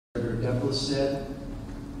Douglas said,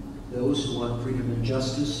 those who want freedom and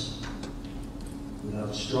justice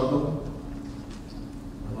without struggle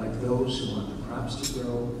are like those who want the crops to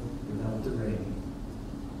grow without the rain.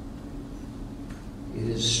 It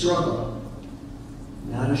is struggle,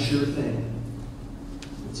 not a sure thing,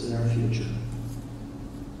 that's in our future.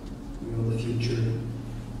 We owe the future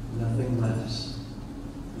nothing less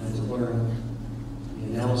than to learn the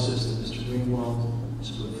analysis that Mr. Greenwald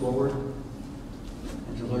has put forward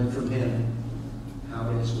and to learn from him how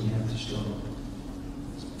it is we have to struggle.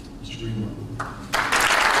 Mr. Greenwald.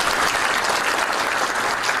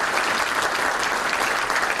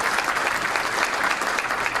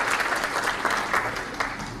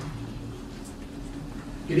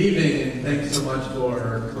 Good evening, and thanks so much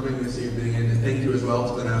for coming this evening, and thank you as well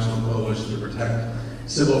to the National Coalition to Protect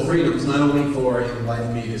Civil Freedoms, not only for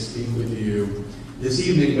inviting me to speak with you this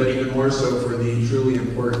evening, but even more so for the truly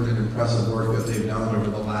important and impressive work that they've done over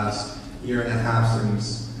the last year and a half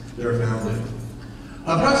since their founding.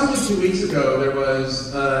 Approximately 2 weeks ago, there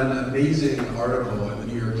was an amazing article in the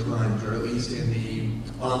New York Times, or at least in the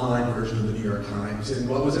online version of the New York Times, and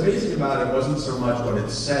what was amazing about it wasn't so much what it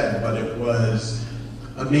said, but it was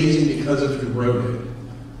amazing because of who wrote it.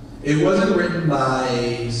 It wasn't written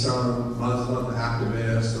by some Muslim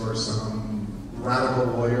activist or some radical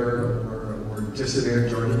lawyer or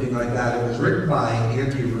dissident or anything like that. It was written by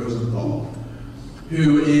Andy Rosenthal,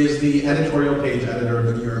 who is the editorial page editor of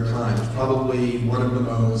the New York Times, probably one of the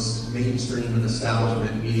most mainstream and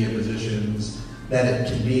establishment media positions that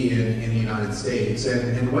it can be in the United States.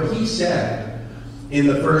 And what he said in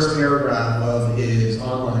the first paragraph of his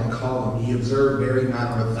online column, he observed very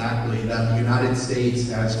matter-of-factly that the United States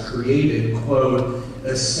has created, quote,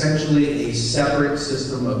 essentially a separate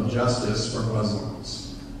system of justice for Muslims.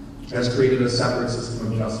 Has created a separate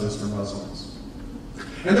system of justice for Muslims.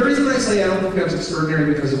 And the reason I say I don't think that's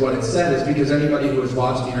extraordinary because of what it said is because anybody who has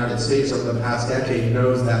watched the United States over the past decade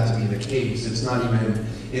knows that to be the case. It's not even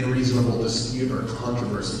in reasonable dispute or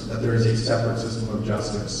controversy that there is a separate system of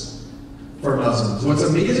justice for Muslims. What's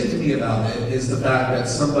amazing to me about it is the fact that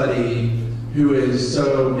somebody who is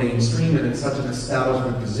so mainstream and in such an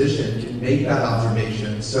establishment position can make that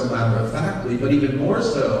observation so matter-of-factly, but even more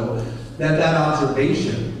so, that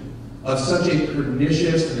observation of such a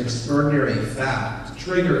pernicious and extraordinary fact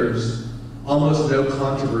triggers almost no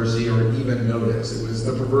controversy or even notice. It was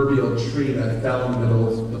the proverbial tree that fell in the middle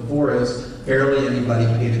of the forest. Barely anybody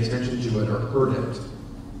paid attention to it or heard it.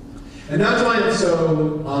 And that's why I'm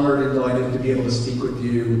so honored and delighted to be able to speak with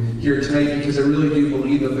you here tonight, because I really do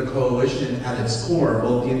believe that the coalition at its core,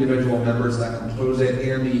 both the individual members that compose it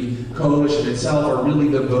and the coalition itself, are really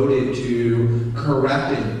devoted to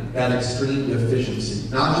correcting that extreme deficiency.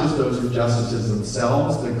 Not just those injustices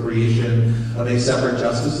themselves, the creation of a separate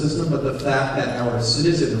justice system, but the fact that our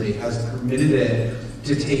citizenry has permitted it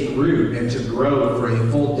to take root and to grow for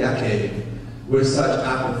a full decade with such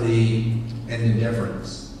apathy and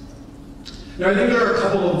indifference. Now, I think there are a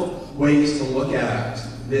couple of ways to look at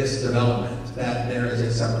this development, that there is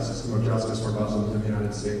a separate system of justice for Muslims in the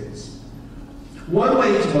United States. One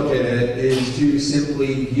way to look at it is to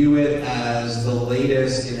simply view it as the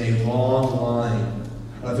latest in a long line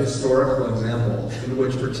of historical examples in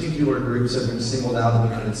which particular groups have been singled out in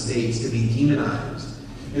the United States to be demonized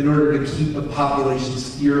in order to keep the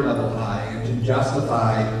population's fear level high and to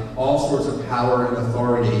justify all sorts of power and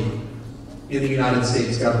authority in the United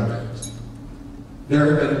States government.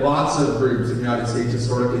 There have been lots of groups in the United States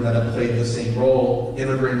historically that have played the same role.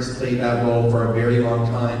 Immigrants played that role for a very long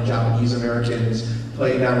time. Japanese Americans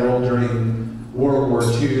played that role during World War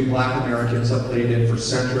II. Black Americans have played it for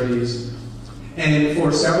centuries. And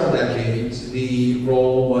for several decades, the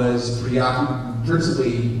role was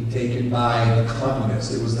principally taken by the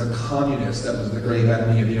communists. It was the communists that was the grave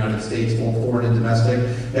enemy of the United States, both foreign and domestic,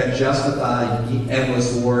 that justified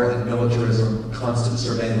endless war and militarism, constant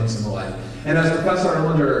surveillance, and the like. And as Professor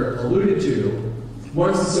Arlander alluded to,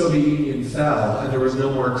 once the Soviet Union fell and there was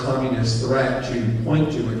no more communist threat to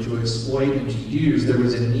point to and to exploit and to use, there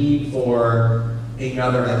was a need for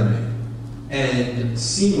another enemy. And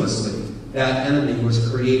seamlessly, that enemy was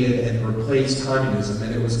created and replaced communism,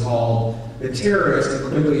 and it was called the terrorist,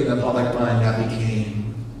 and quickly in the public mind that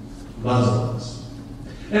became Muslims.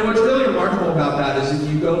 And what's really remarkable about that is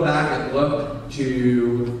if you go back and look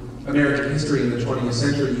to American history in the 20th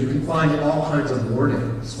century, you can find all kinds of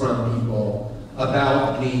warnings from people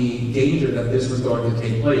about the danger that this was going to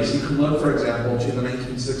take place. You can look, for example, to the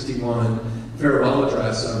 1961 farewell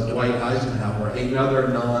address of Dwight Eisenhower, another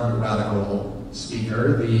non-radical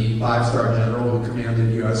speaker, the five-star general who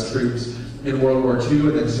commanded U.S. troops in World War II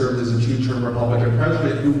and then served as a 2-term Republican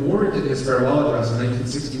president, who warned in his farewell address in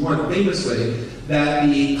 1961 famously that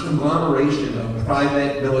the conglomeration of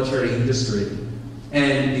private military industry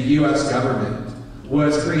and the U.S. government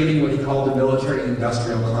was creating what he called a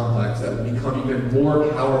military-industrial complex that would become even more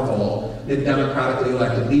powerful than democratically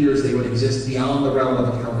elected leaders. They would exist beyond the realm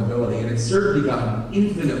of accountability, and it's certainly gotten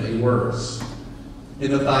infinitely worse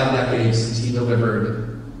in the 5 decades since he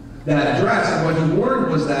delivered that address. And what he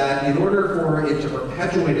warned was that in order for it to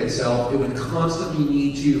perpetuate itself, it would constantly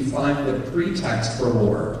need to find the pretext for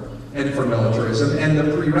war and for militarism, and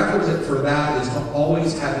the prerequisite for that is to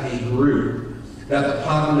always have a group that the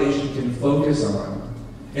population can focus on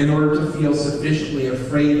in order to feel sufficiently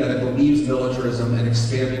afraid that it believes militarism and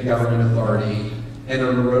expanding government authority and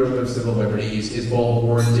an erosion of civil liberties is both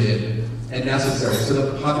warranted and necessary, so that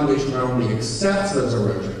the population not only accepts those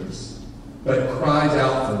erosions, but cries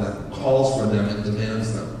out for them, calls for them, and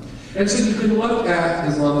demands them. And so you can look at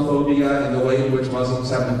Islamophobia and the way in which Muslims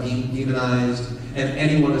have been demonized, and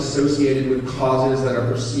anyone associated with causes that are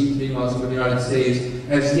perceived to be Muslim in the United States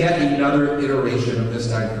as yet another iteration of this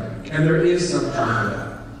dynamic. And there is some truth to that.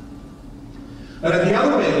 But the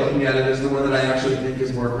other way of looking at it is the one that I actually think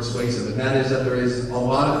is more persuasive, and that is that there is a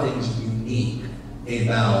lot of things unique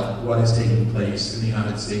about what is taking place in the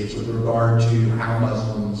United States with regard to how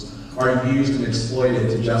Muslims are used and exploited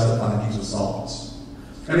to justify these assaults.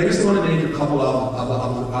 And I just want to make a couple of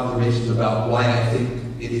observations about why I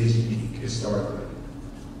think it is unique historically.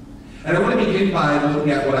 And I want to begin by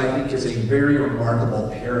looking at what I think is a very remarkable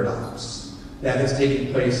paradox that has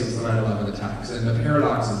taken place since the 9/11 attacks. And the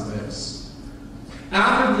paradox is this.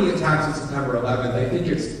 After the attacks of September 11th, I think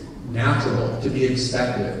it's natural to be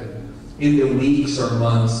expected in the weeks or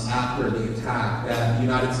months after the attack that the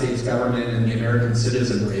United States government and the American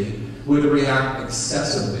citizenry would react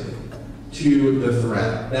excessively to the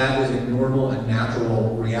threat. That is a normal and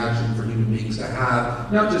natural reaction for human beings to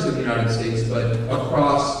have, not just in the United States, but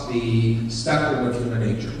across the spectrum of human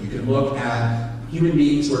nature. You can look at human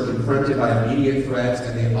beings who are confronted by immediate threats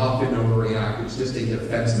and they often overreact. It's just a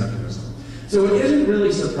defense mechanism. So it isn't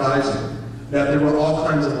really surprising that there were all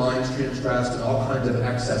kinds of lines transgressed and all kinds of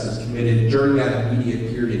excesses committed during that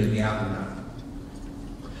immediate period in the aftermath.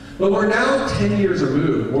 But we're now 10 years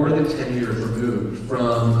removed, more than 10 years removed,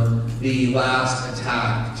 from the last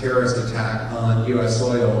attack, terrorist attack on U.S.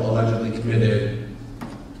 soil allegedly committed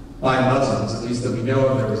by Muslims, at least that we know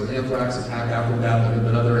of. There was an anthrax attack after that, there have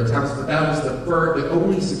been other attempts, but that was the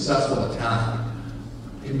only successful attack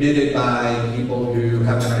committed by people who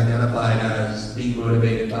have been identified as being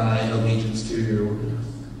motivated by allegiance to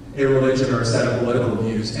a religion or a set of political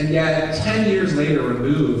views. And yet, 10 years later,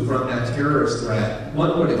 removed from that terrorist threat,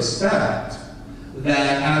 one would expect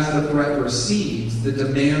that as the threat recedes, the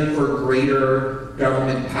demand for greater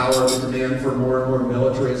government power, the demand for more and more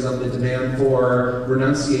militarism, the demand for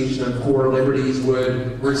renunciation of core liberties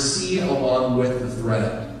would recede along with the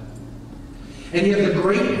threat. And yet the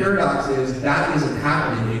great paradox is that isn't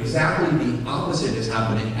happening. Exactly the opposite is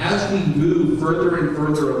happening. As we move further and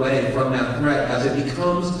further away from that threat, as it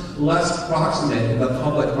becomes less proximate in the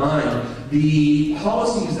public mind, the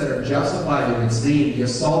policies that are justified in its name, the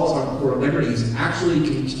assaults on core liberties, actually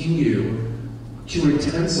continue to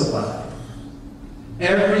intensify.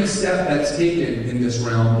 Every step that's taken in this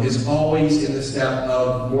realm is always in the step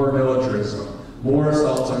of more militarism, more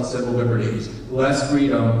assaults on civil liberties, less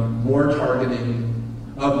freedom, more targeting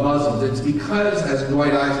of Muslims. It's because, as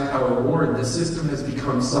Dwight Eisenhower warned, the system has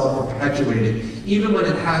become self-perpetuated. Even when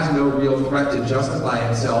it has no real threat to justify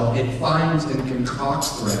itself, it finds and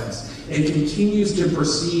concocts threats. It continues to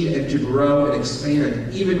proceed and to grow and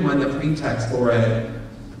expand, even when the pretext for it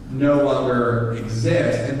no longer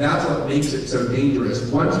exists. And that's what makes it so dangerous.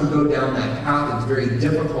 Once you go down that path, it's very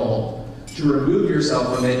difficult to remove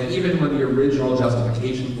yourself from it, even when the original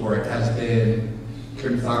justification for it has been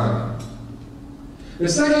confined. The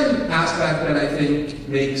second aspect that I think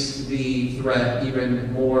makes the threat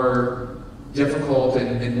even more difficult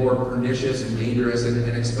and more pernicious and dangerous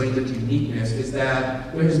and explains its uniqueness is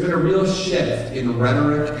that there has been a real shift in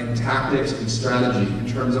rhetoric and tactics and strategy in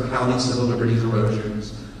terms of how these civil liberties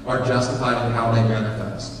erosions are justified and how they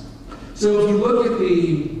manifest. So if you look at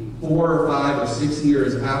the 4 or 5 or 6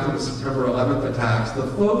 years after the September 11th attacks, the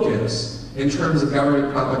focus in terms of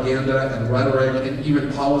government propaganda and rhetoric and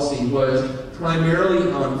even policy was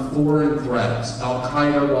primarily on foreign threats.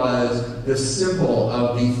 Al-Qaeda was the symbol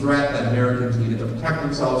of the threat that Americans needed to protect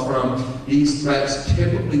themselves from. These threats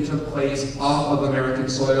typically took place off of American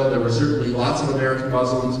soil. There were certainly lots of American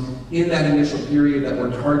Muslims in that initial period that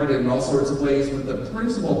were targeted in all sorts of ways, but the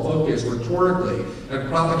principal focus rhetorically and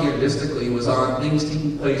propagandistically was on things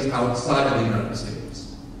taking place outside of the United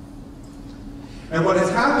States. And what has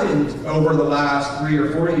happened over the last 3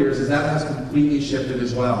 or 4 years is that has completely shifted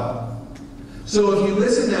as well. So if you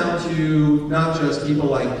listen now to not just people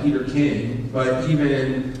like Peter King, but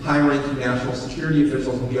even high-ranking national security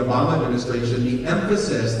officials in the Obama administration, the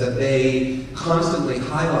emphasis that they constantly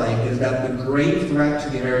highlight is that the great threat to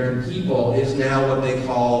the American people is now what they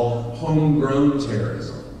call homegrown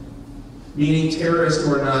terrorism. Meaning terrorists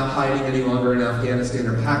who are not hiding any longer in Afghanistan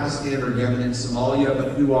or Pakistan or Yemen and Somalia,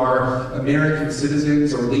 but who are American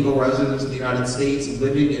citizens or legal residents of the United States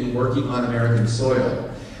living and working on American soil.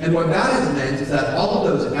 And what that has meant is that all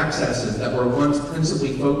of those excesses that were once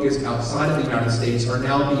principally focused outside of the United States are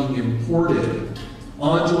now being imported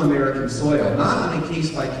onto American soil, not on a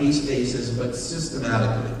case-by-case basis, but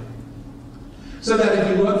systematically. So that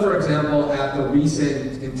if you look, for example, at the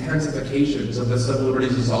recent intensifications of the civil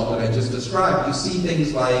liberties assault that I just described, you see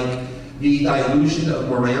things like the dilution of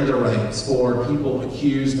Miranda rights for people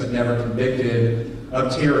accused but never convicted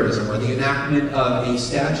of terrorism, or the enactment of a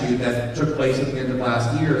statute that took place at the end of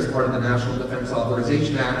last year as part of the National Defense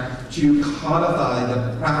Authorization Act to codify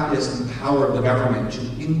the practice and power of the government to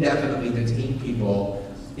indefinitely detain people,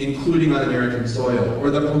 including on American soil,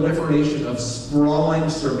 or the proliferation of sprawling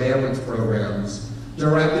surveillance programs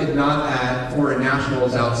directed not at foreign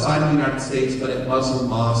nationals outside of the United States, but at Muslim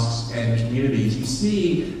mosques and communities. You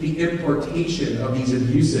see the importation of these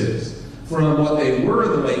abuses from what they were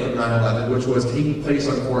in the wake of 9/11, which was taking place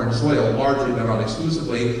on foreign soil, largely but not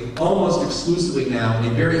exclusively, almost exclusively now in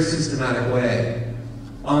a very systematic way,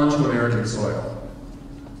 onto American soil.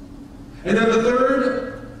 And then the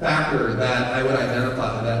third factor that I would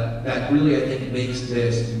identify that really I think makes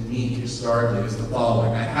this unique historically is the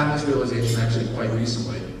following. I had this realization actually quite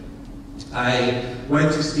recently. I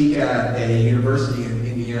went to speak at a university in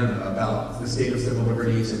Indiana about the state of civil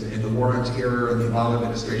liberties and the war on terror and the Obama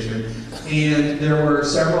administration, and there were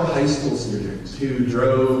several high school students who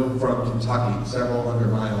drove from Kentucky, several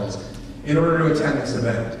hundred miles, in order to attend this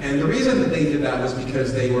event. And the reason that they did that was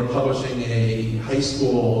because they were publishing a high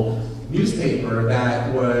school newspaper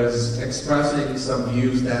that was expressing some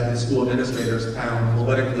views that the school administrators found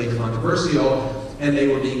politically controversial, and they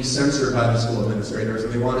were being censored by the school administrators,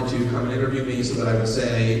 and they wanted to come and interview me so that I would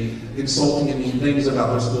say insulting and mean things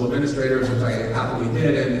about their school administrators, which I happily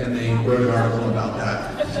did, and they wrote an article about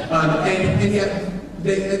that. And yet,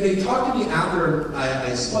 they talked to me after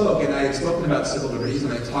I spoke, and I had spoken about civil liberties,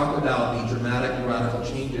 and I talked about the dramatic and radical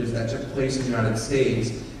changes that took place in the United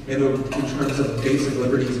States in terms of basic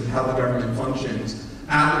liberties and how the government functions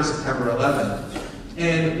after September 11th.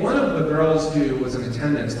 And one of the girls who was in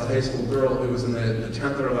attendance, the high school girl who was in the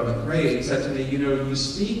 10th or 11th grade, said to me, you know, you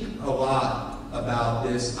speak a lot about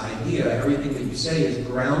this idea. Everything that you say is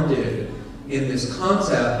grounded in this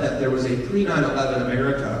concept that there was a pre-9/11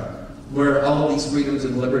 America where all of these freedoms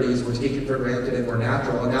and liberties were taken for granted and were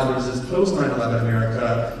natural, and now there's this post-9/11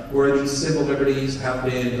 America where these civil liberties have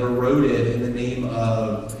been eroded in the name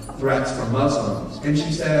of threats from Muslims. And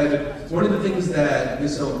she said, one of the things that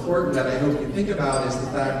is so important that I hope you think about is the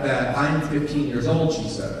fact that I'm 15 years old, she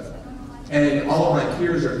said. And all of my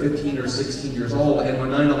peers are 15 or 16 years old, and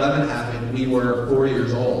when 9/11 happened, we were 4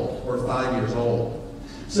 years old or 5 years old.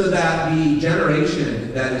 So that the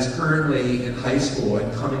generation that is currently in high school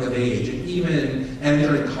and coming of age and even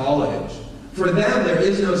entering college, for them there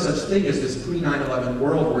is no such thing as this pre-9/11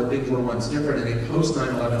 world where things were once different and a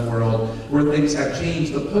post-9/11 world where things have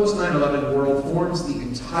changed. The post-9/11 world forms the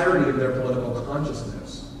entirety of their political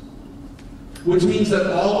consciousness. Which means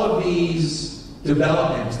that all of these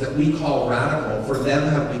developments that we call radical for them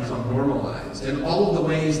have become normalized. And all of the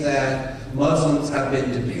ways that Muslims have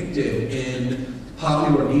been depicted in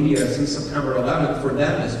popular media since September 11th, for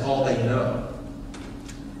them is all they know.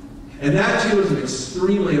 And that too is an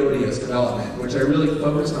extremely odious development, which I really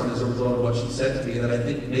focused on as a result of what she said to me, that I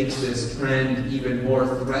think makes this trend even more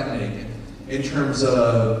threatening in terms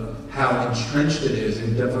of how entrenched it is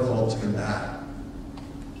and difficult to combat.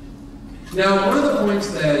 Now, one of the points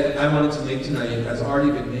that I wanted to make tonight has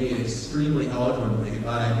already been made extremely eloquently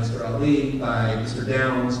by Mr. Ali, by Mr.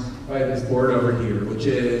 Downs, by this board over here, which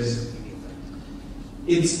is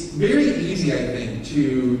It's very easy, I think,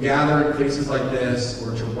 to gather in places like this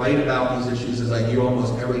or to write about these issues as I do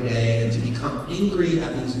almost every day and to become angry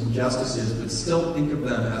at these injustices but still think of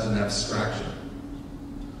them as an abstraction.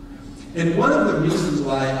 And one of the reasons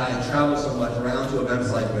why I travel so much around to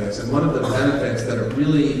events like this, and one of the benefits that it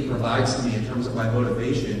really provides to me in terms of my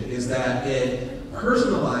motivation, is that it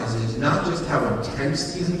personalizes not just how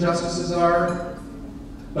intense these injustices are,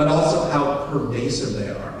 but also how pervasive they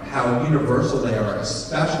are, how universal they are,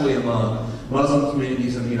 especially among Muslim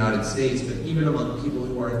communities in the United States, but even among people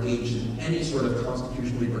who are engaged in any sort of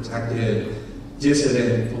constitutionally protected,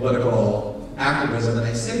 dissident, political activism. And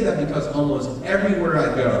I say that because almost everywhere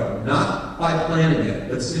I go, not by planning it,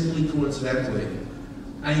 but simply coincidentally,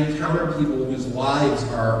 I encounter people whose lives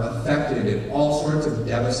are affected in all sorts of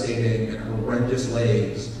devastating and horrendous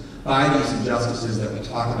ways by these injustices that we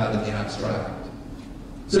talk about in the abstract.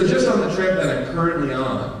 So just on the trip that I'm currently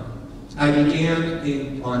on, I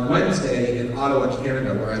began on Wednesday in Ottawa,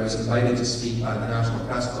 Canada, where I was invited to speak by the National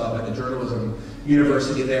Press Club and the Journalism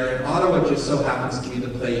University there. And Ottawa just so happens to be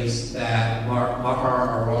the place that Mahar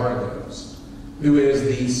Arar goes, who is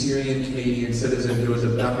the Syrian-Canadian citizen who was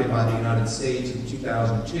abducted by the United States in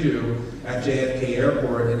 2002 at JFK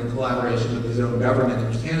Airport and in collaboration with his own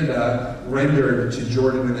government in Canada, rendered to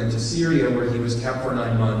Jordan and then to Syria, where he was kept for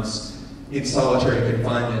 9 months in solitary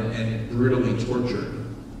confinement and brutally tortured,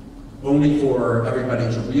 only for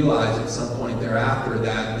everybody to realize at some point thereafter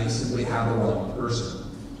that they simply have the wrong person.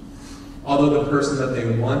 Although the person that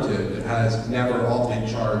they wanted has never all been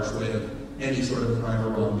charged with any sort of crime or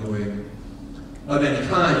wrongdoing of any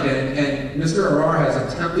kind. And Mr. Arar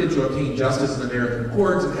has attempted to obtain justice in American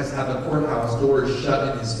courts and has had the courthouse doors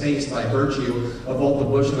shut in his face by virtue of both the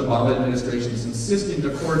Bush and Obama administrations insisting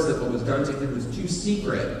to courts that what was done to him was too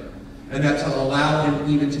secret, and that to allow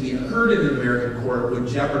him even to be heard in an American court would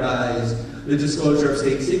jeopardize the disclosure of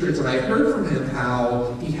state secrets. And I heard from him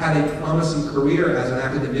how he had a promising career as an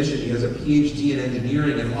academician. He has a PhD in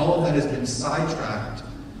engineering, and all of that has been sidetracked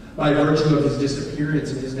by virtue of his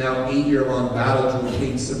disappearance and his now 8-year-long battle to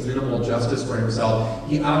obtain some minimal justice for himself.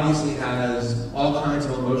 He obviously has all kinds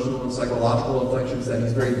of emotional and psychological afflictions that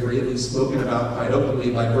he's very bravely spoken about quite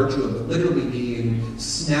openly by virtue of literally being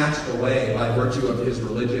snatched away by virtue of his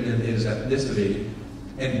religion and his ethnicity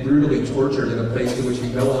and brutally tortured in a place to which he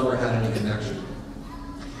no longer had any connection.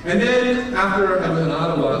 And then after I was in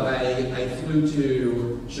Ottawa, I flew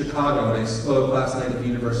to Chicago and I spoke last night at the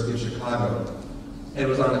University of Chicago and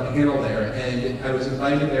was on a panel there, and I was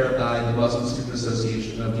invited there by the Muslim Student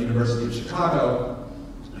Association of the University of Chicago,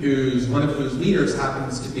 one of whose leaders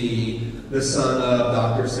happens to be the son of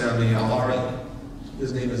Dr. Sami Al-Ari.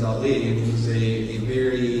 His name is Ali, and he's a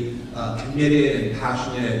very committed and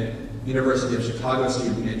passionate University of Chicago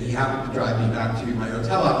student, and he happened to drive me back to my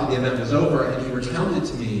hotel after the event was over, and he recounted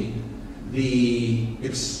to me the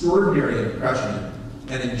extraordinary oppression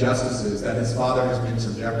and injustices that his father has been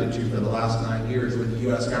subjected to for the last 9 years, where the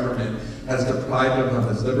U.S. government has deprived him of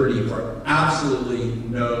his liberty for absolutely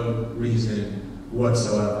no reason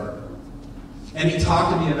whatsoever. And he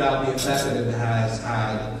talked to me about the effect that it has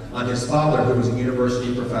had on his father, who was a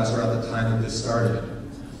university professor at the time that this started,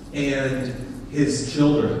 and his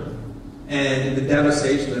children, and the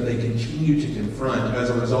devastation that they continue to confront as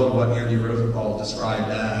a result of what Andy Rosenthal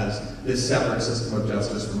described as this separate system of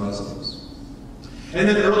justice for Muslims. And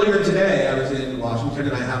then earlier today, I was in Washington,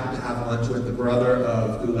 and I happened to have lunch with the brother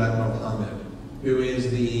of Ghulam Mohammed, who is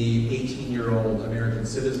the 18-year-old American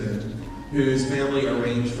citizen whose family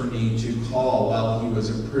arranged for me to call while he was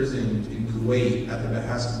imprisoned in Kuwait at the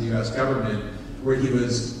behest of the U.S. government, where he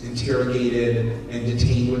was interrogated and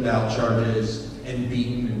detained without charges and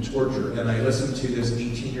beaten and tortured. And I listened to this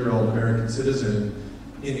 18-year-old American citizen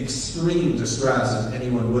in extreme distress, as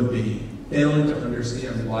anyone would be, failing to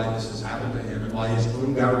understand why this has happened to him and why his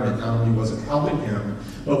own government not only wasn't helping him,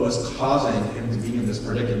 but was causing him to be in this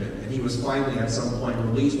predicament. And he was finally at some point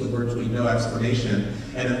released with virtually no explanation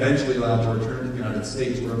and eventually allowed to return to the United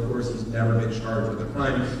States, where of course he's never been charged with a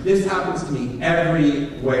crime. This happens to me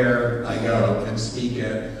everywhere I go and speak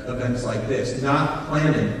at events like this, not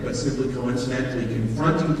planning, but simply coincidentally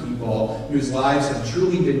confronting people whose lives have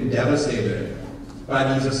truly been devastated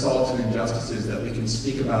by these assaults and injustices that we can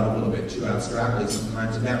speak about a little bit too abstractly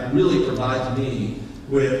sometimes, and that really provides me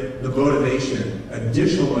with the motivation,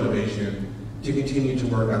 additional motivation, to continue to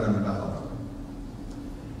work on them and battle them.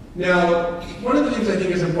 Now, one of the things I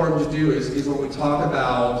think is important to do is when we talk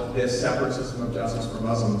about this separate system of justice for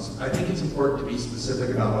Muslims, I think it's important to be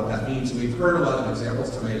specific about what that means. And we've heard a lot of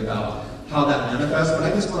examples tonight about how that manifests, but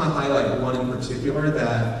I just want to highlight one in particular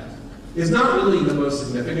that is not really the most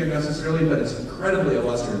significant necessarily, but it's incredibly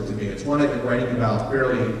illustrative to me. It's one I've been writing about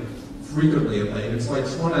fairly frequently of late. And so I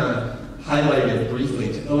just want to highlight it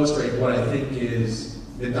briefly to illustrate what I think is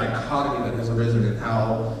the dichotomy that has arisen in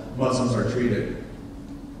how Muslims are treated.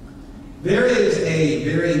 There is a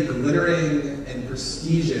very glittering and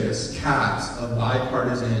prestigious cast of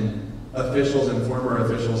bipartisan officials and former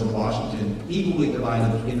officials in Washington, equally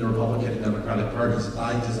divided between the Republican and Democratic parties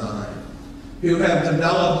by design, who have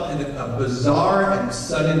developed a bizarre and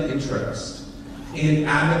sudden interest in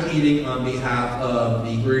advocating on behalf of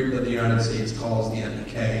the group that the United States calls the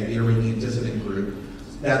NEK, the Iranian dissident group,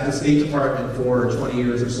 that the State Department for 20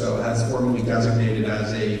 years or so has formally designated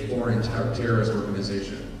as a foreign terrorist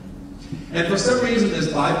organization. And for some reason,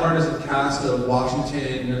 this bipartisan cast of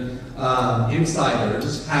Washington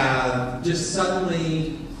insiders have just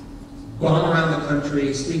suddenly gone around the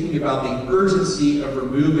country speaking about the urgency of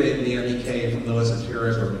removing the NEK from the list of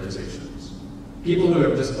terrorist organizations. People who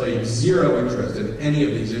have displayed zero interest in any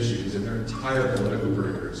of these issues in their entire political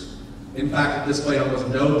careers, in fact, displayed almost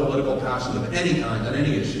no political passion of any kind on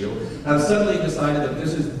any issue, have suddenly decided that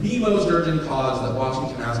this is the most urgent cause that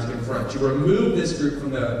Washington has to confront, to remove this group from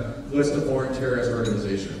the list of foreign terrorist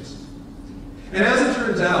organizations. And as it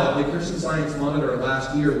turns out, the Christian Science Monitor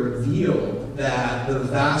last year revealed that the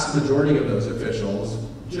vast majority of those officials,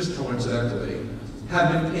 just coincidentally,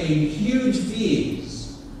 have been paid huge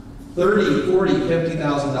fees, $30,000, $40,000,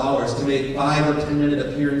 $50,000 to make 5 or 10-minute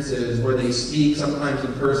appearances where they speak, sometimes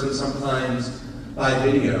in person, sometimes by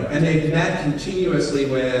video. And they've met continuously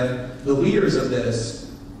with the leaders of this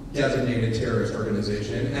designated terrorist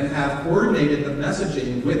organization and have coordinated the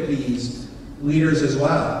messaging with these leaders as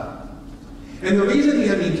well. And the reason the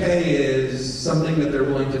NEK is something that they're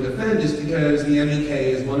willing to defend is because the NEK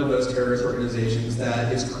is one of those terrorist organizations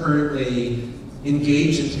that is currently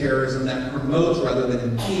engaged in terrorism that promotes rather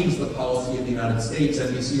than impedes the policy of the United States.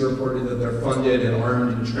 NBC reported that they're funded and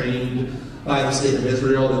armed and trained by the State of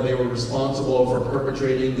Israel, that they were responsible for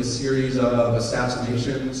perpetrating the series of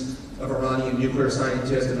assassinations of Iranian nuclear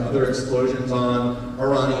scientists and other explosions on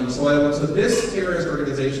Iranian soil. And so this terrorist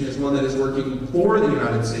organization is one that is working for the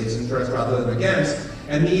United States' interest rather than against,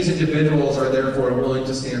 and these individuals are therefore willing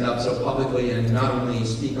to stand up so publicly and not only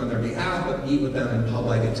speak on their behalf, but meet with them in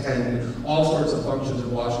public, attend all sorts of functions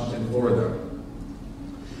in Washington for them.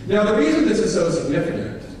 Now, the reason this is so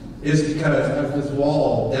significant is because, as this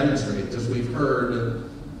wall demonstrates, as we've heard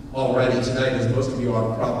already tonight, as most of you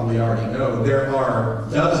probably already know, there are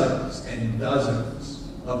dozens and dozens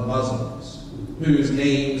of Muslims whose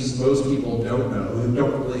names most people don't know, who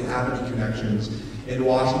don't really have any connections in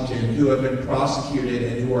Washington, who have been prosecuted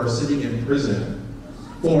and who are sitting in prison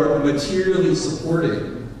for materially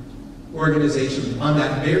supporting organizations on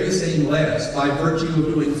that very same list by virtue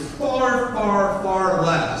of doing far, far, far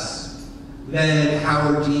less than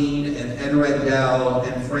Howard Dean and Ed Rendell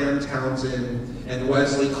and Fran Townsend and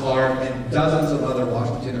Wesley Clark and dozens of other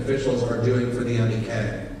Washington officials are doing for the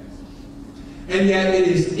NEK. And yet it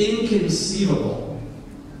is inconceivable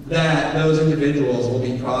that those individuals will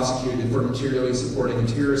be prosecuted for materially supporting a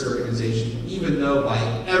terrorist organization, even though by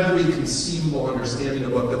every conceivable understanding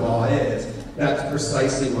of what the law is, that's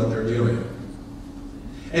precisely what they're doing.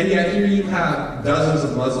 And yet here you have dozens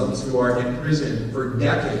of Muslims who are in prison for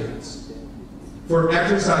decades for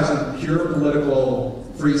exercising pure political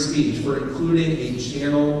free speech, for including a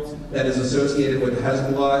channel that is associated with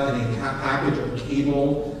Hezbollah and a package of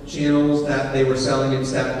cable channels that they were selling in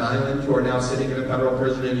Staten Island, who are now sitting in a federal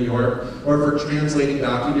prison in New York, or for translating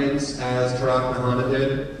documents, as Tarak Mahana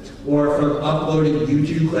did, or for uploading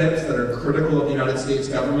YouTube clips that are critical of the United States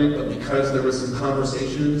government, but because there was some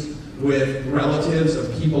conversations with relatives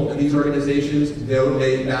of people in these organizations, though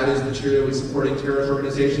that is materially supporting terrorist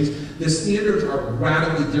organizations, the standards are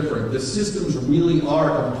radically different. The systems really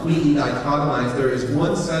are completely dichotomized. There is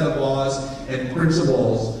one set of laws and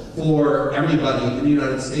principles for everybody in the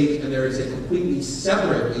United States, and there is a completely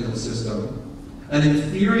separate legal system, an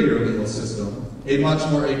inferior legal system, a much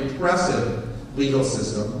more oppressive legal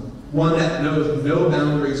system, one that knows no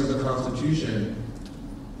boundaries of the Constitution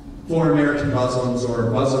for American Muslims or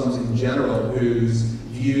Muslims in general whose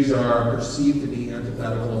views are perceived to be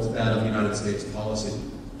antithetical to that of United States policy.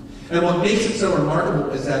 And what makes it so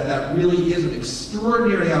remarkable is that that really is an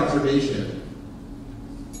extraordinary observation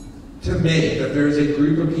to make, that there is a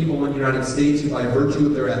group of people in the United States who, by virtue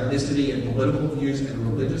of their ethnicity and political views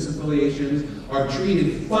and religious affiliations, are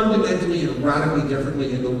treated fundamentally and radically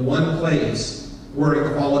differently in the one place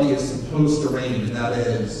where equality is supposed to reign, and that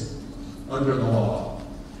is under the law.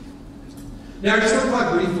 Now, I just want to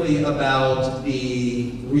talk briefly about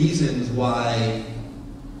the reasons why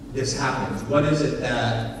this happens. What is it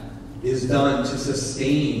that is done to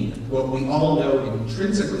sustain what we all know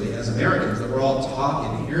intrinsically as Americans, that we're all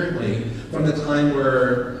taught inherently from the time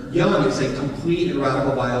we're young, is a complete and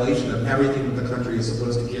radical violation of everything that the country is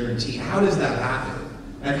supposed to guarantee. How does that happen?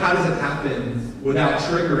 And how does it happen without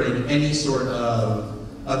triggering any sort of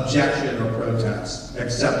objection or protest,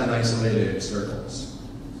 except in isolated circles?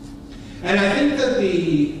 And I think that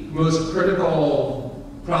the most critical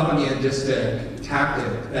propagandistic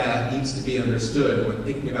tactic that needs to be understood when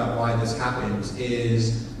thinking about why this happens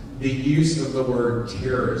is the use of the word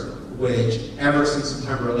terrorism, which ever since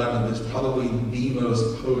September 11th is probably the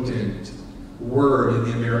most potent word in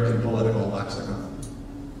the American political lexicon.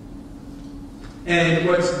 And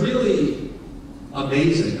what's really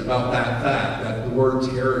amazing about that fact, that the word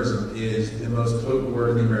terrorism is the most potent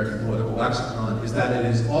word in the American political lexicon, is that it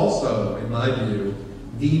is also, in my view,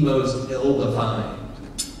 the most ill-defined.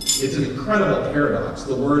 It's an incredible paradox,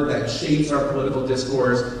 the word that shapes our political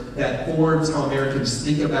discourse, that forms how Americans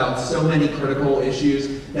think about so many critical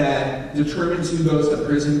issues, that determines who goes to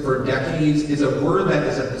prison for decades, is a word that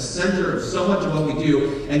is at the center of so much of what we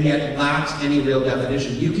do, and yet lacks any real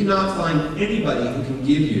definition. You cannot find anybody who can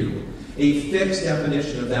give you a fixed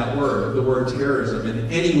definition of that word, of the word terrorism,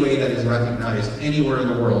 in any way that is recognized anywhere in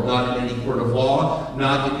the world, not in any court of law,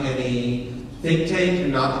 not in any think tank,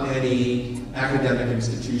 and not in any academic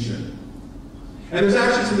institution. And there's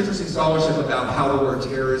actually some interesting scholarship about how the word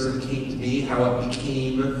terrorism came to be, how it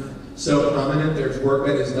became so prominent. There's work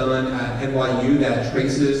that is done at NYU that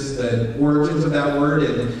traces the origins of that word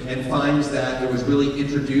and finds that it was really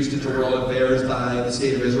introduced into world affairs by the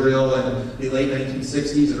state of Israel in the late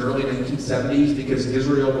 1960s and early 1970s, because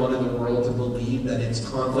Israel wanted the world to believe that its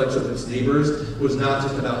conflicts with its neighbors was not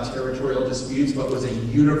just about territorial disputes, but was a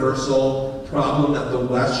universal problem that the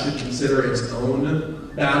West should consider its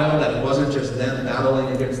own battle, that it wasn't just them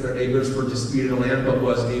battling against their neighbors for disputed land, but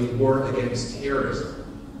was a war against terrorism.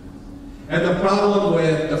 And the problem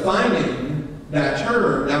with defining that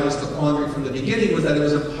term, that was the quandary from the beginning, was that it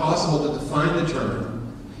was impossible to define the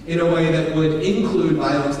term in a way that would include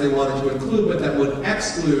violence they wanted to include, but that would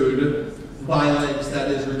exclude violence that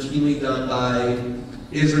is routinely done by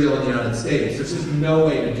Israel and the United States. There's just no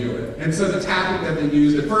way to do it. And so the tactic that they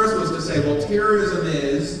used at first was to say, well, terrorism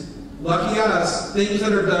is, lucky us, things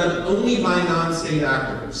that are done only by non-state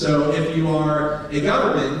actors. So if you are a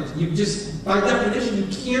government, you just, by definition, you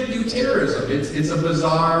can't do terrorism. It's a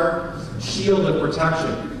bizarre shield of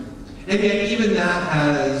protection. And yet even that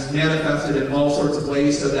has manifested in all sorts of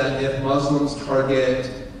ways, so that if Muslims target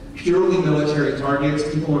purely military targets,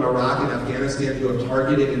 people in Iraq and Afghanistan who have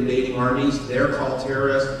targeted invading armies, they're called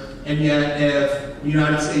terrorists. And yet if the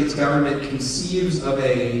United States government conceives of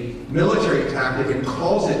a military tactic and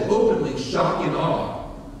calls it openly shock and awe,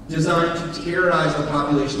 designed to terrorize the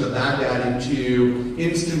population of Baghdad into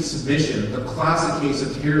instant submission, the classic case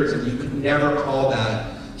of terrorism, you could never call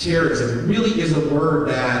that terrorism. It really is a word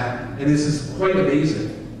that, and this is quite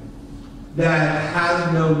amazing, that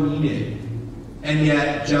has no meaning and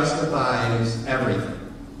yet justifies everything.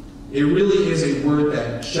 It really is a word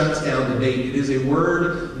that shuts down debate. It is a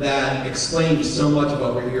word that explains so much of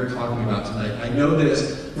what we're here talking about tonight. I know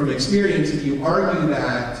this from experience. If you argue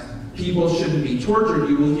that people shouldn't be tortured,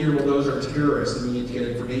 you will hear, well, those are terrorists and we need to get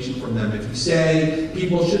information from them. If you say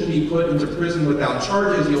people shouldn't be put into prison without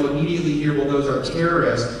charges, you'll immediately hear, well, those are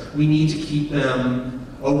terrorists. We need to keep them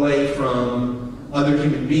away from other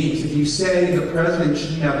human beings. If you say the president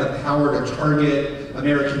shouldn't have the power to target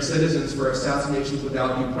American citizens for assassinations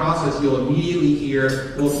without due process, you'll immediately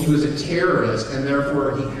hear, well, he was a terrorist and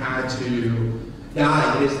therefore he had to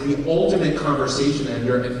die. It is the ultimate conversation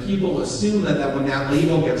ender, and people assume that when that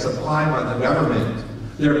label gets applied by the government,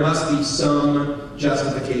 there must be some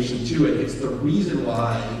justification to it. It's the reason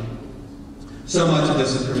why so much of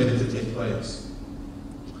this is permitted to take place.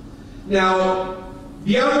 Now,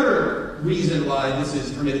 the other reason why this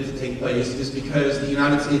is permitted to take place is because the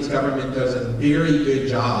United States government does a very good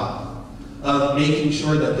job of making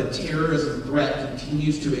sure that the terrorism threat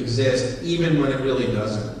continues to exist even when it really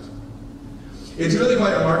doesn't. It's really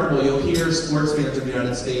quite remarkable. You'll hear sports fans in the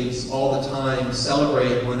United States all the time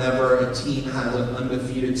celebrate whenever a team has an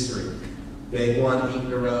undefeated streak. They won 8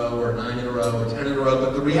 in a row, or 9 in a row, or 10 in a row,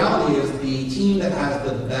 but the reality is the team that has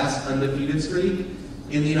the best undefeated streak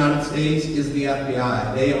in the United States is the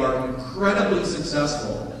FBI. They are incredibly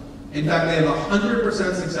successful. In fact, they have a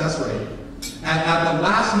 100% success rate at the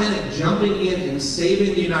last minute jumping in and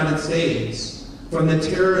saving the United States from the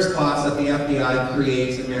terrorist plots that the FBI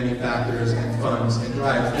creates and manufactures and funds and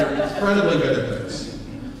drives. They're incredibly good at this.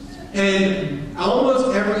 And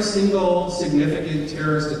almost every single significant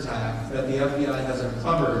terrorist attack that the FBI has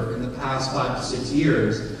uncovered in the past 5 to 6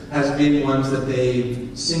 years, has been ones that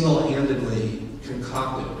they've single-handedly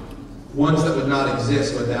concocted. Ones that would not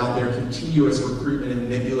exist without their continuous recruitment and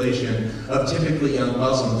manipulation of typically young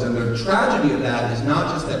Muslims. And the tragedy of that is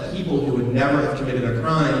not just that people who would never have committed a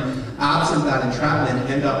crime, absent that entrapment,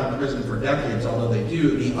 end up in prison for decades, although they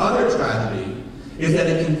do. The other tragedy is that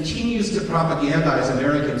it continues to propagandize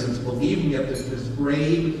Americans into believing that this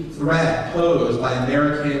grave threat posed by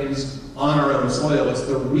Americans on our own soil. It's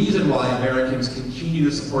the reason why Americans continue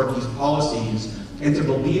to support these policies and to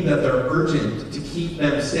believe that they're urgent to keep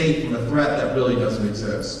them safe from a threat that really doesn't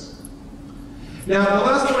exist. Now, the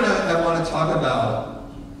last point I want to talk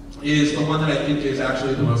about is the one that I think is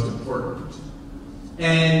actually the most important.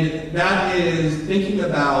 And that is thinking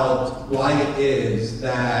about why it is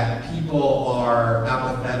that people are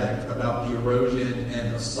apathetic about the erosion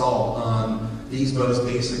and assault on these most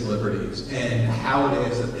basic liberties, and how it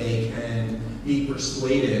is that they can be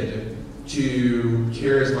persuaded to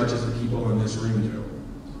care as much as the people in this room do.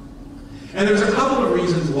 And there's a couple of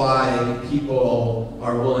reasons why people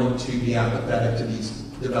are willing to be apathetic to these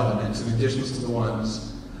developments, in addition to the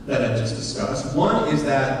ones that I just discussed. One is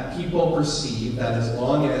that people perceive that as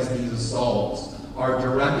long as these assaults are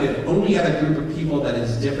directed only at a group of people that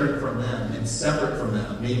is different from them and separate from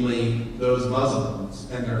them, namely those Muslims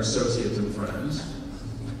and their associates and friends,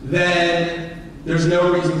 then there's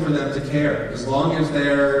no reason for them to care. As long as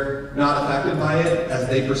they're not affected by it as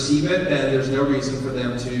they perceive it, then there's no reason for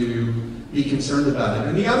them to be concerned about it.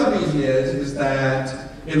 And the other reason is that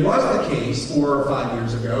it was the case 4 or 5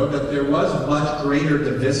 years ago that there was much greater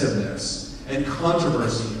divisiveness and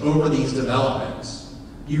controversy over these developments.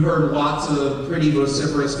 You heard lots of pretty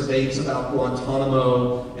vociferous debates about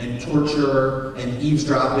Guantanamo and torture and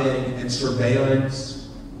eavesdropping and surveillance.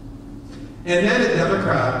 And then a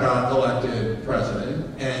Democrat got elected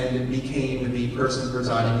president and became the person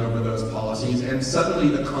presiding over those policies, and suddenly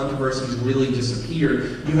the controversies really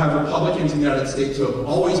disappeared. You have Republicans in the United States who have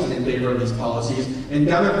always been in favor of these policies, and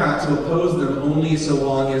Democrats who oppose them only so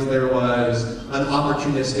long as there was an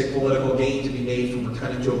opportunistic political gain to be made from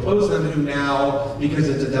pretending to oppose them, who now, because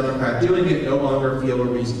it's a Democrat doing it, no longer feel a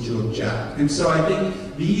reason to object. And so I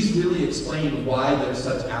think these really explain why there's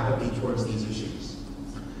such apathy towards these issues.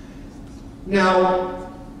 Now,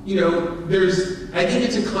 I think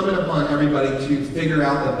it's incumbent upon everybody to figure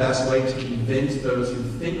out the best way to convince those who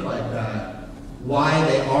think like that why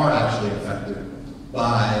they are actually affected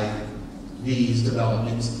by these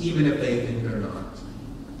developments, even if they think they're not.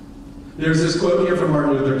 There's this quote here from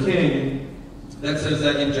Martin Luther King that says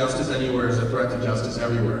that injustice anywhere is a threat to justice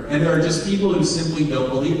everywhere. And there are just people who simply don't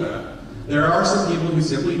believe that. There are some people who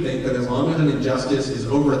simply think that as long as an injustice is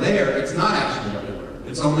over there, it's not actually everywhere.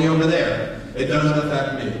 It's only over there. It doesn't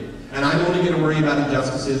affect me. And I'm only going to worry about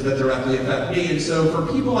injustices that directly affect me. And so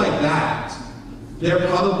for people like that, they're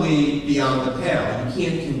probably beyond the pale. You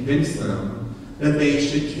can't convince them that they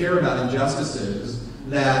should care about injustices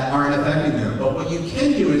that aren't affecting them. But what you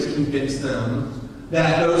can do is convince them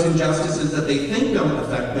that those injustices that they think don't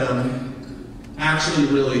affect them actually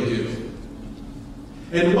really do.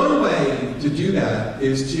 And one way to do that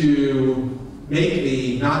is to make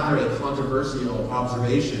the not very controversial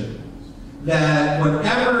observation that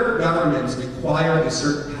whenever governments acquire a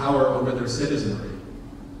certain power over their citizenry,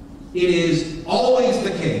 it is always the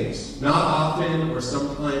case, not often or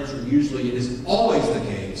sometimes or usually, it is always the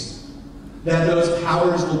case that those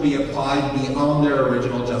powers will be applied beyond their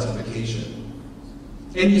original justification.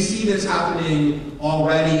 And you see this happening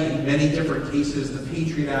already in many different cases. The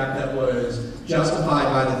Patriot Act that was justified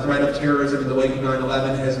by the threat of terrorism in the wake of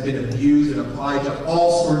 9/11 has been abused and applied to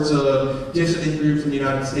all sorts of dissident groups in the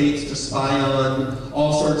United States to spy on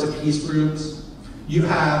all sorts of peace groups. You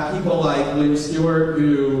have people like Lynn Stewart,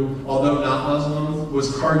 who, although not Muslim,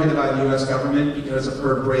 was targeted by the US government because of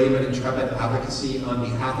her brave and intrepid advocacy on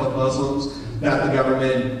behalf of Muslims that the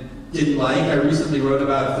government didn't like. I recently wrote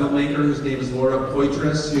about a filmmaker whose name is Laura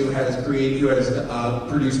Poitras, who has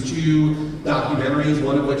produced 2 documentaries,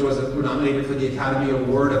 one of which was nominated for the Academy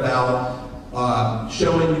Award, about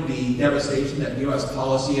showing the devastation that U.S.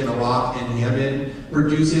 policy in Iraq and Yemen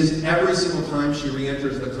produces. Every single time she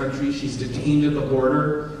re-enters the country, she's detained at the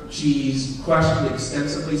border. She's questioned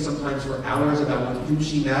extensively, sometimes for hours, about with whom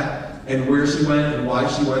she met and where she went and why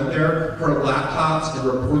she went there. Her laptops and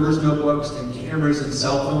reporters' notebooks and cameras and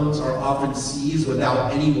cell phones are often seized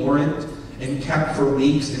without any warrant and kept for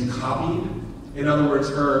weeks and copied. In other words,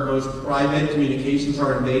 her most private communications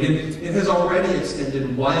are invaded. It has already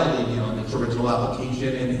extended wildly beyond its original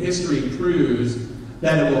application, and history proves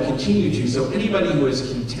that it will continue to. So anybody who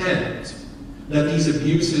is content that these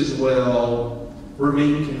abuses will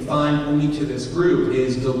remain confined only to this group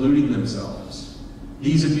is deluding themselves.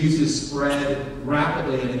 These abuses spread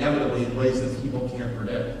rapidly and inevitably in ways that people can't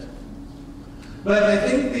predict. But I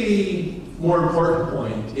think the more important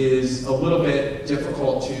point is a little bit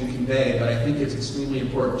difficult to convey, but I think it's extremely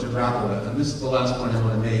important to grapple with, and this is the last point I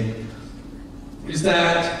want to make, is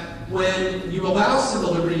that when you allow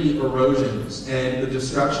civil liberty erosions and the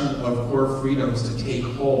destruction of core freedoms to take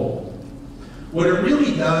hold, what it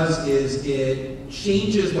really does is it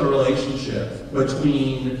changes the relationship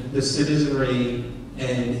between the citizenry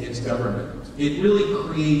and its government. It really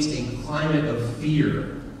creates a climate of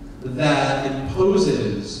fear that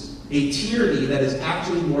imposes a tyranny that is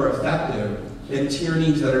actually more effective than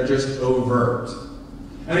tyrannies that are just overt.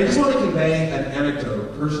 And I just want to convey an anecdote,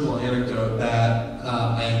 a personal anecdote that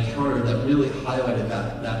I encountered that really highlighted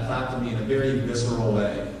that fact for me in a very visceral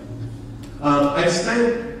way. I've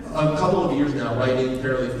spent a couple of years now writing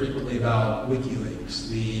fairly frequently about WikiLeaks,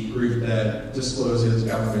 the group that discloses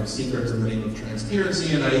government secrets in the name of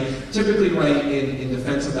transparency, and I typically write in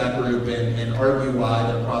defense of that group and argue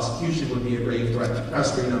why the prosecution would be a grave threat to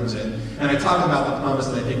press freedoms, and I talk about the promise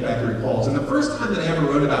that I think that group holds. And the first time that I ever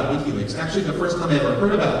wrote about WikiLeaks, actually the first time I ever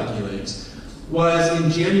heard about WikiLeaks, was in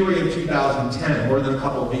January of 2010, more than a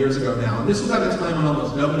couple of years ago now. And this was at a time when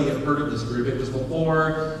almost nobody had heard of this group. It was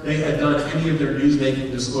before they had done any of their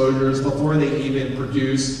news-making disclosures, before they even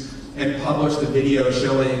produced and published a video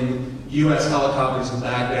showing U.S. helicopters in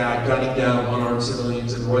Baghdad gunning down unarmed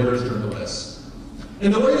civilians and Reuters journalists.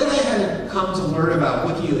 And the way that I had come to learn about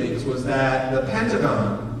WikiLeaks was that the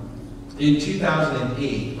Pentagon, in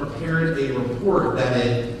 2008, prepared a report that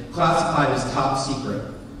it classified as top secret.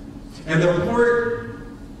 And the report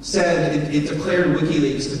said it declared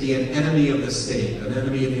WikiLeaks to be an enemy of the state, an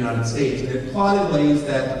enemy of the United States, and it plotted ways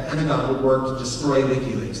that the Pentagon would work to destroy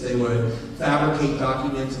WikiLeaks. They would fabricate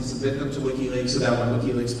documents and submit them to WikiLeaks so that when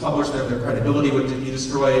WikiLeaks published them, their credibility would be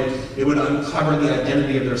destroyed. It would uncover the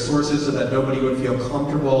identity of their sources so that nobody would feel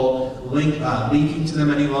comfortable leaking to them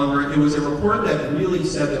any longer. It was a report that really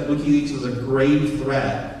said that WikiLeaks was a grave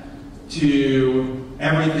threat to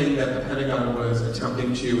everything that the Pentagon was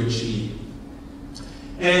attempting to achieve.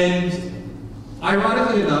 And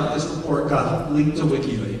ironically enough, this report got leaked to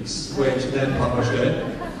WikiLeaks, which then published it.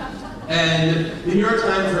 And the New York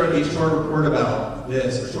Times wrote a short report about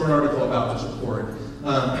this, a short article about this report,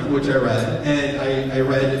 which I read. And I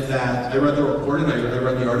read the report and I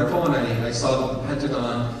read the article, and I saw that the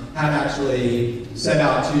Pentagon had actually set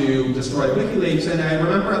out to destroy WikiLeaks. And I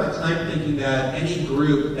remember at the time thinking that any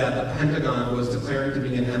group that the Pentagon was declaring to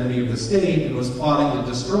be an enemy of the state and was plotting to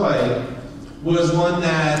destroy was one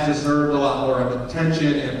that deserved a lot more of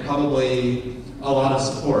attention and probably a lot of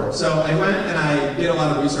support. So I went and I did a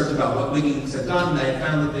lot of research about what WikiLeaks had done, and I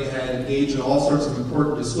found that they had engaged in all sorts of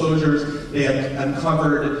important disclosures. They had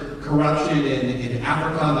uncovered corruption in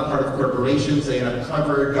Africa on the part of corporations. They had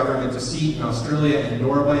uncovered government deceit in Australia and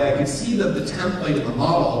Norway. I could see that the template and the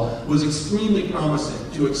model was extremely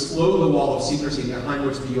promising to explode the wall of secrecy behind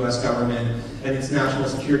which the US government and its national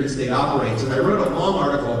security state operates. And I wrote a long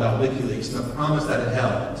article about WikiLeaks and the promise that it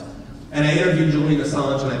held. And I interviewed Julian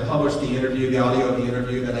Assange, and I published the interview, the audio of the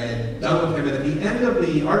interview that I had done with him. And at the end of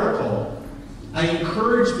the article, I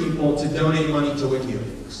encouraged people to donate money to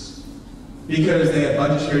WikiLeaks because they had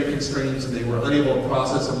budgetary constraints and they were unable to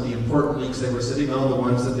process some of the important leaks they were sitting on, the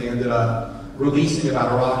ones that they ended up releasing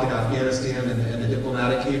about Iraq and Afghanistan and the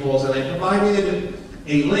diplomatic cables. And I provided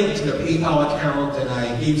a link to the PayPal account, and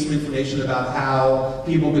I gave some information about how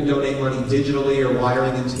people could donate money digitally or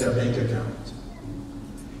wiring into their bank account.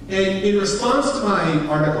 And in response to my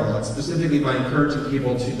article, and specifically my encouraging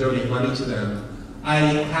people to donate money to them, I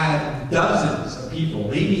had dozens of people,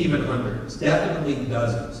 maybe even hundreds, definitely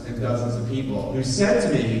dozens and dozens of people who said to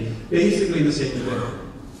me basically the same thing.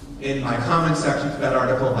 In my comment section to that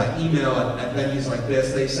article, by email at venues like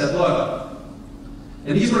this, they said, look,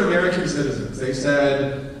 and these were American citizens, they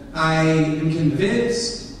said, I am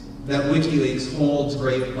convinced that WikiLeaks holds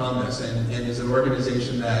great promise and is an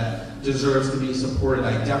organization that deserves to be supported.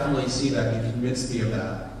 I definitely see that. You convinced me of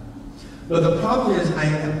that. But the problem is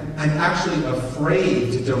I'm actually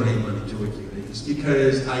afraid to donate money to WikiLeaks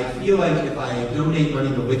because I feel like if I donate money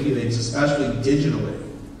to WikiLeaks, especially digitally,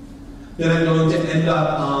 then I'm going to end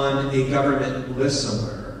up on a government list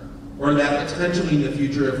somewhere. Or that potentially in the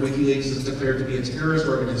future, if WikiLeaks is declared to be a terrorist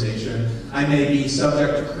organization, I may be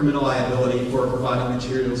subject to criminal liability for providing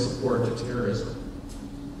material support to terrorism.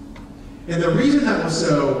 And the reason that was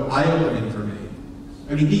so eye-opening for me,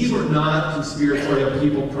 I mean, these were not conspiratorial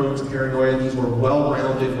people prone to paranoia. These were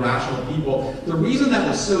well-rounded, rational people. The reason that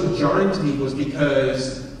was so jarring to me was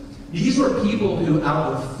because these were people who,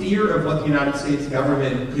 out of fear of what the United States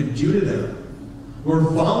government could do to them, were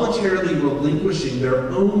voluntarily relinquishing their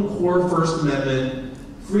own core First Amendment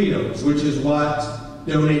freedoms, which is what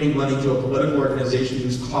donating money to a political organization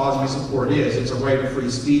whose cause we support is. It's a right of free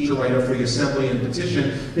speech, a right of free assembly and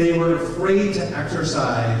petition. They were afraid to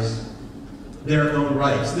exercise their own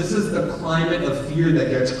rights. This is the climate of fear that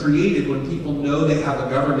gets created when people know they have a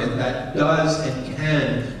government that does and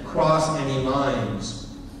can cross any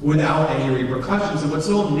lines without any repercussions. And what's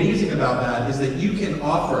so amazing about that is that you can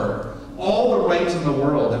offer all the rights in the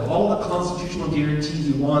world and all the constitutional guarantees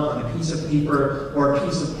you want on a piece of paper or a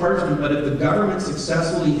piece of parchment, but if the government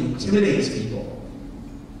successfully intimidates people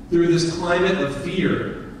through this climate of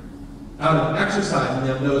fear, out of exercising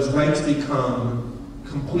them, those rights become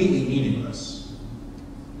completely meaningless.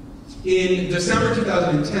 In December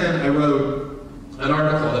 2010, I wrote an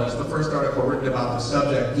article that was the first article written about the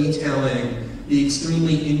subject, detailing the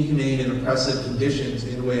extremely inhumane and oppressive conditions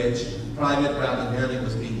in which Private Bradley Manning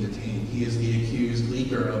was being detained. He is the accused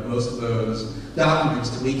leaker of most of those documents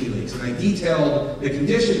to WikiLeaks. And I detailed the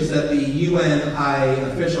conditions that the UN High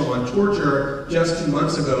Official on Torture just 2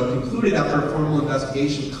 months ago concluded after a formal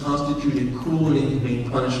investigation constituted cruel and inhumane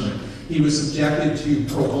punishment. He was subjected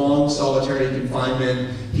to prolonged solitary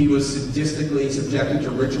confinement. He was sadistically subjected to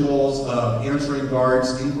rituals of answering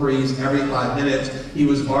guards' inquiries every 5 minutes. He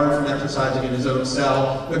was barred from exercising in his own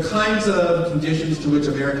cell. The kinds of conditions to which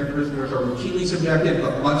American prisoners are routinely subjected,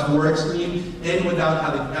 but much more extreme, and without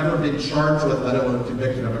having ever been charged with, let alone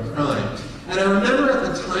convicted of a crime. And I remember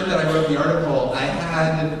at the time that I wrote the article, I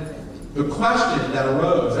had the question that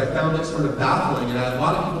arose. I found it sort of baffling, and I had a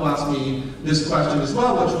lot of people ask me this question as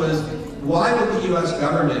well, which was, why would the US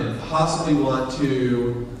government possibly want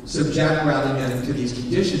to subject Bradley Manning to these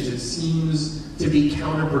conditions? It seems to be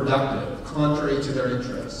counterproductive, contrary to their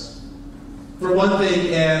interests. For one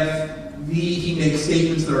thing, if he makes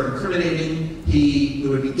statements that are incriminating, it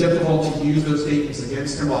would be difficult to use those statements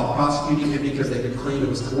against him while prosecuting him because they could claim it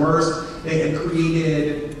was coerced. They had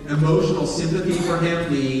created emotional sympathy for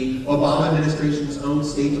him. The Obama administration's own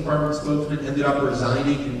State Department spokesman ended up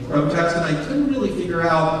resigning in protest, and I couldn't really figure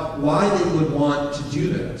out why they would want to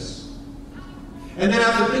do this. And then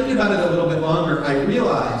after thinking about it a little bit longer, I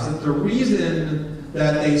realized that the reason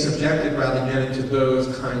that they subjected Bradley Manning to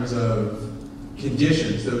those kinds of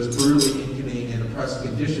conditions, those brutally inhumane and oppressive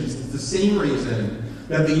conditions, is the same reason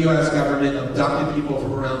that the US government abducted people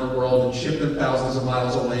from around the world and shipped them thousands of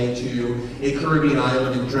miles away to a Caribbean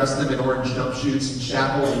island and dressed them in orange jumpsuits and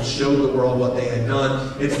shackles and showed the world what they had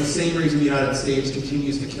done. It's the same reason the United States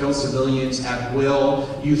continues to kill civilians at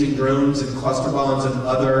will using drones and cluster bombs and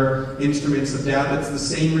other instruments of death. It's the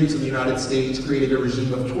same reason the United States created a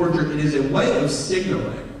regime of torture. It is a way of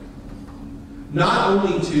signaling not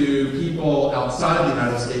only to people outside of the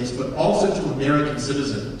United States, but also to American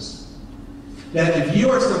citizens, that if you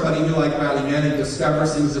are somebody who, like Bradley Manning,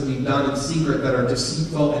 discovers things that we've done in secret that are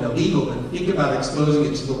deceitful and illegal and think about exposing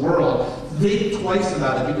it to the world, think twice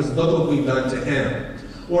about it because look what we've done to him.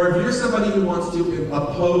 Or if you're somebody who wants to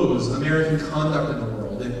oppose American conduct in the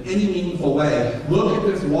world in any meaningful way, look at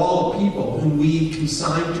this wall of people whom we've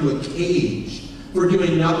consigned to a cage for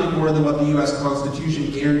doing nothing more than what the US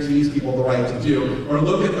Constitution guarantees people the right to do. Or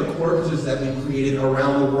look at the corpses that we've created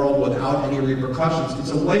around the world without any repercussions.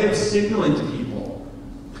 It's a way of signaling to people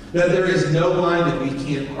that there is no line that we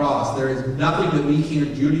can't cross. There is nothing that we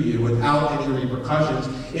can't do to you without any repercussions.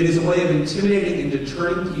 It is a way of intimidating and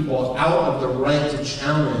deterring people out of the right to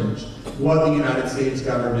challenge what the United States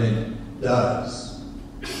government does.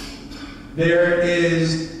 There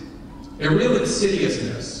is a real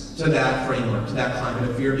insidiousness to that framework, to that climate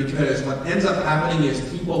of fear, because what ends up happening is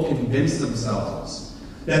people convince themselves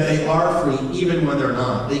that they are free even when they're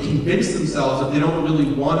not. They convince themselves that they don't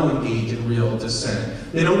really want to engage in real dissent.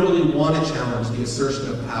 They don't really want to challenge the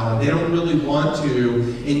assertion of power. They don't really want to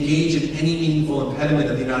engage in any meaningful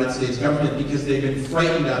impediment of the United States government because they've been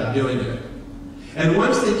frightened out of doing it. And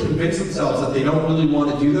once they convince themselves that they don't really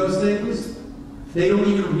want to do those things, they don't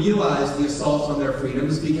even realize the assaults on their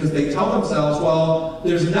freedoms because they tell themselves, well,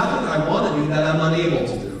 there's nothing I want to do that I'm unable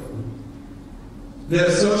to do.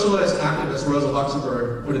 The socialist activist Rosa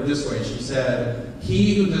Luxemburg put it this way. She said,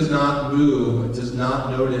 he who does not move does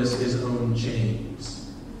not notice his own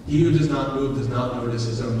chains. He who does not move does not notice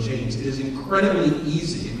his own chains. It is incredibly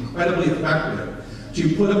easy, incredibly effective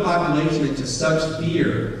to put a population into such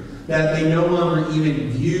fear that they no longer even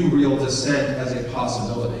view real dissent as a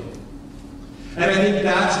possibility. And I think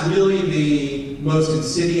that's really the most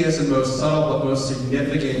insidious and most subtle but most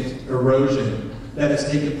significant erosion that has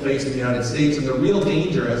taken place in the United States. And the real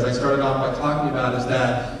danger, as I started off by talking about, is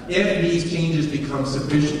that if these changes become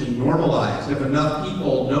sufficiently normalized, if enough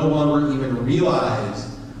people no longer even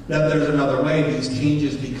realize that there's another way, these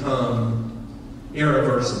changes become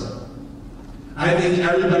irreversible. I think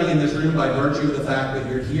everybody in this room, by virtue of the fact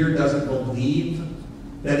that you're here, doesn't believe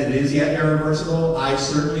that it is yet irreversible. I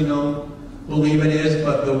certainly don't believe it is,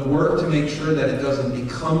 but the work to make sure that it doesn't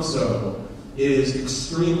become so is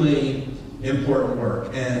extremely important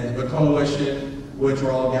work. And the coalition, which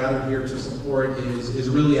we're all gathered here to support, is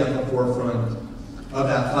really at the forefront of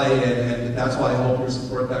that fight, and that's why I hope you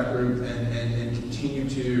support that group and continue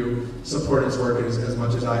to support its work as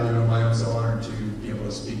much as I do, and why I'm so honored to be able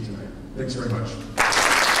to speak tonight. Thanks very much.